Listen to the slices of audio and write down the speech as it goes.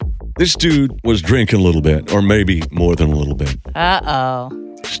This dude was drinking a little bit, or maybe more than a little bit.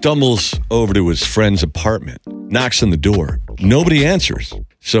 Uh-oh. Stumbles over to his friend's apartment, knocks on the door. Nobody answers.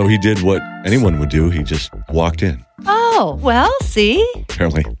 So he did what anyone would do. He just walked in. Oh, well, see?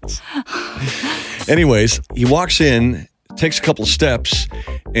 Apparently. Anyways, he walks in, takes a couple steps,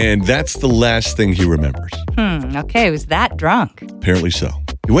 and that's the last thing he remembers. Okay, he was that drunk. Apparently so.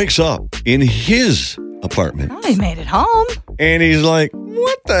 He wakes up in his apartment. Oh, he made it home. And he's like,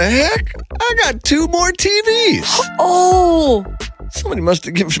 what the heck? I got 2 more TVs. Oh, Somebody must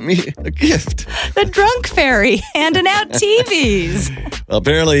have given me a gift. the drunk fairy handing out TVs. Well,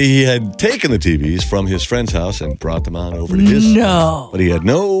 apparently he had taken the TVs from his friend's house and brought them on over to his. No. But he had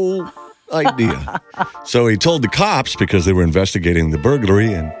no idea. So he told the cops, because they were investigating the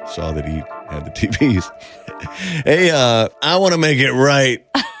burglary and saw that he had the TVs. Hey, I want to make it right.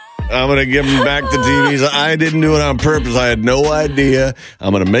 I'm going to give him back the TVs. I didn't do it on purpose. I had no idea.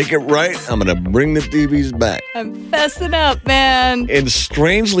 I'm going to make it right. I'm going to bring the TVs back. I'm fessing up, man. And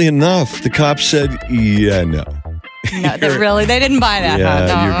strangely enough, the cops said, yeah, no. No, they didn't buy that, Yeah,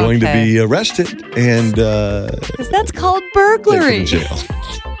 huh? No, you're going to okay. be arrested and 'Cause that's called taken burglary. to jail.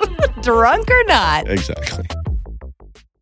 Drunk or not. Exactly.